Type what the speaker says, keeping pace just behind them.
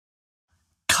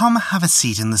Come have a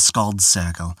seat in the Skald's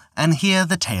Circle and hear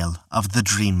the tale of the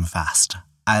Dream Fast,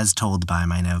 as told by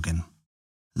Minogan.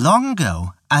 Long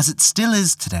ago, as it still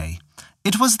is today,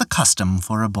 it was the custom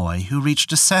for a boy who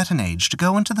reached a certain age to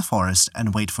go into the forest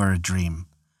and wait for a dream.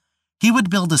 He would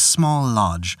build a small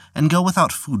lodge and go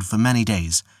without food for many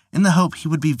days, in the hope he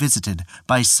would be visited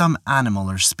by some animal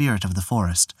or spirit of the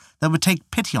forest that would take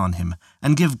pity on him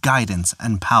and give guidance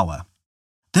and power.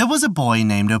 There was a boy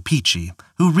named Opichi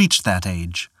who reached that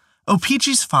age.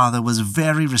 Opichi's father was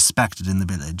very respected in the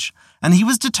village, and he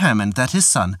was determined that his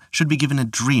son should be given a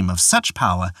dream of such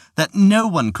power that no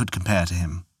one could compare to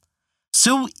him.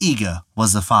 So eager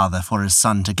was the father for his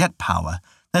son to get power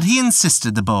that he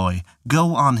insisted the boy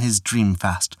go on his dream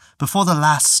fast before the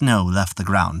last snow left the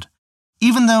ground,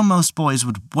 even though most boys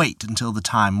would wait until the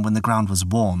time when the ground was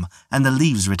warm and the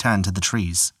leaves returned to the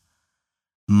trees.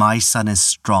 "My son is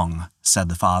strong," said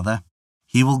the father.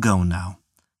 "He will go now.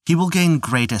 He will gain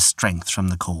greater strength from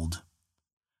the cold."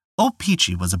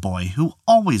 Opichi was a boy who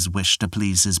always wished to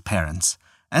please his parents,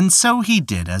 and so he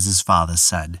did as his father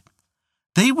said.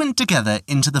 They went together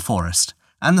into the forest,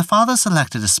 and the father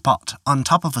selected a spot on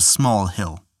top of a small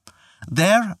hill.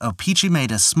 There, Opichi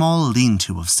made a small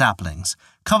lean-to of saplings,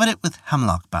 covered it with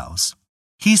hemlock boughs.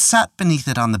 He sat beneath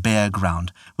it on the bare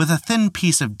ground, with a thin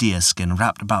piece of deerskin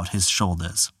wrapped about his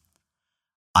shoulders.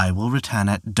 "I will return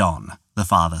at dawn," the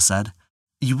father said.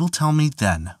 "You will tell me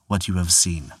then what you have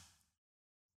seen."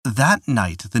 That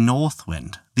night the north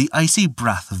wind, the icy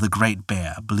breath of the great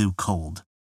bear, blew cold.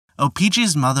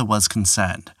 Opichi's mother was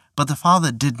concerned, but the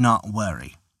father did not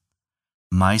worry.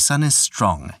 "My son is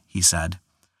strong," he said.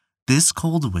 "This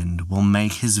cold wind will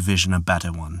make his vision a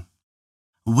better one."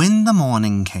 When the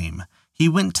morning came, he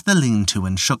went to the lean-to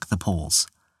and shook the poles.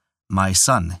 "My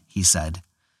son," he said,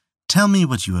 "tell me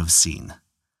what you have seen."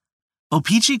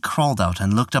 Opichi crawled out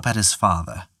and looked up at his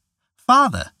father.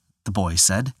 "Father," the boy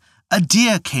said, "a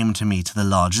deer came to me to the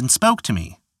lodge and spoke to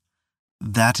me."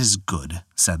 "That is good,"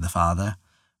 said the father,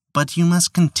 "but you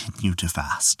must continue to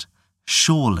fast.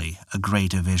 Surely a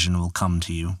greater vision will come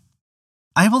to you."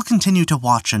 "I will continue to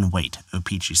watch and wait,"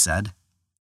 Opichi said.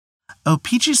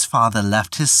 Opichi's father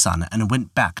left his son and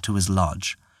went back to his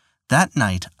lodge. That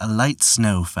night a light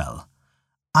snow fell.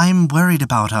 "I'm worried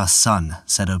about our son,"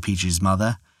 said Opichi's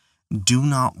mother. "Do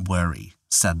not worry,"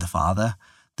 said the father.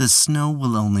 "The snow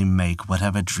will only make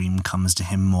whatever dream comes to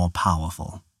him more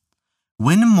powerful."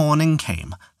 When morning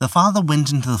came, the father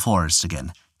went into the forest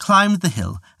again, climbed the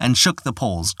hill, and shook the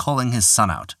poles, calling his son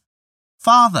out.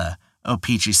 "Father,"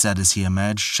 Opichi said as he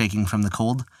emerged, shaking from the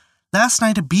cold, "last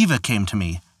night a beaver came to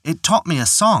me. It taught me a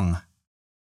song."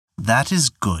 "That is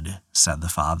good," said the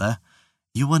father.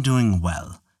 "You are doing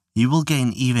well. You will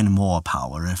gain even more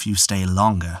power if you stay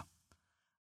longer."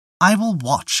 "I will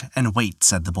watch and wait,"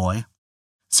 said the boy.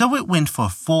 So it went for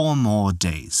 4 more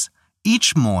days.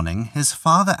 Each morning, his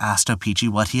father asked Opichi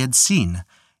what he had seen.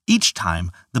 Each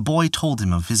time, the boy told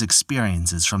him of his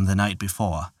experiences from the night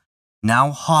before.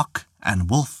 Now hawk and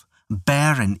wolf,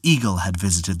 bear and eagle had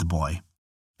visited the boy.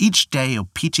 Each day,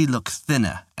 Opichi looked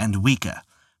thinner and weaker,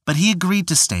 but he agreed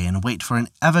to stay and wait for an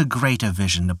ever greater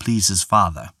vision to please his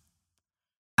father.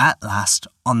 At last,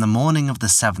 on the morning of the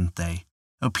 7th day,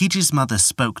 Opichi's mother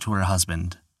spoke to her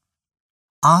husband.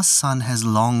 "Our son has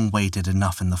long waited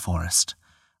enough in the forest.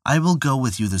 I will go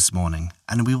with you this morning,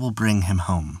 and we will bring him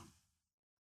home."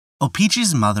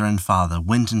 Opichi's mother and father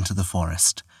went into the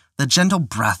forest. The gentle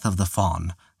breath of the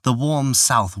fawn, the warm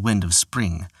south wind of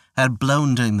spring, had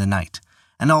blown during the night,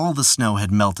 and all the snow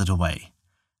had melted away.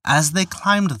 As they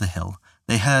climbed the hill,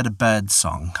 they heard a bird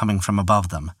song coming from above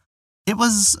them. It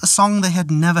was a song they had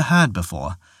never heard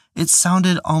before. It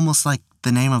sounded almost like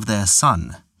the name of their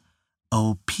son.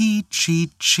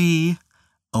 "O-Pee-Chee-Chee,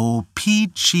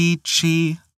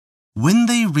 O-Pee-Chee-Chee." When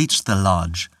they reached the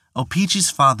lodge,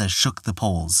 Opichi's father shook the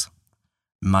poles.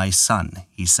 "My son,"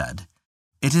 he said,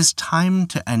 "it is time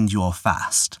to end your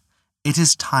fast. It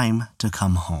is time to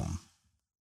come home."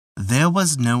 There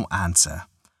was no answer.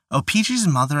 Opichi's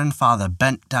mother and father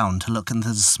bent down to look into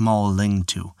the small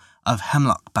lean-to of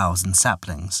hemlock boughs and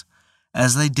saplings.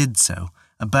 As they did so,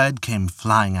 a bird came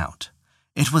flying out.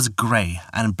 It was gray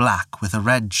and black with a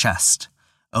red chest.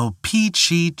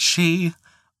 "O-Pee-Chee-Chee,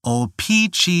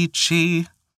 O-Pee-Chee-Chee."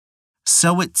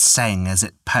 So it sang as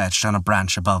it perched on a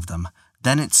branch above them.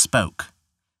 Then it spoke.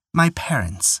 "My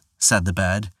parents," said the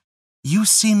bird, "you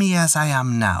see me as I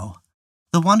am now.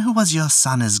 The one who was your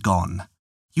son is gone.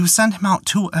 You sent him out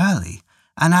too early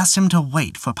and asked him to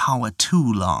wait for power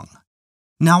too long.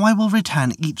 Now I will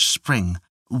return each spring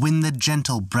when the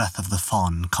gentle breath of the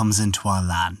fawn comes into our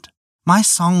land. My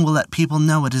song will let people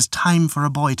know it is time for a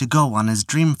boy to go on his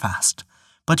dream fast,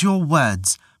 but your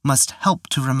words, must help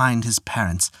to remind his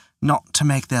parents not to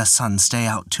make their son stay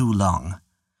out too long.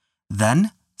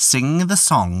 Then, singing the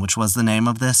song which was the name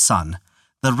of their son,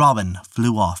 the robin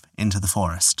flew off into the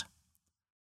forest.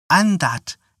 And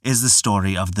that is the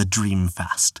story of the Dream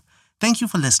Fast. Thank you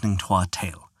for listening to our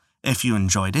tale. If you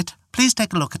enjoyed it, please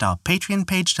take a look at our Patreon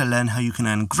page to learn how you can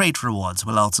earn great rewards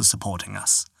while also supporting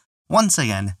us. Once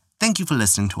again, thank you for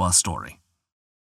listening to our story.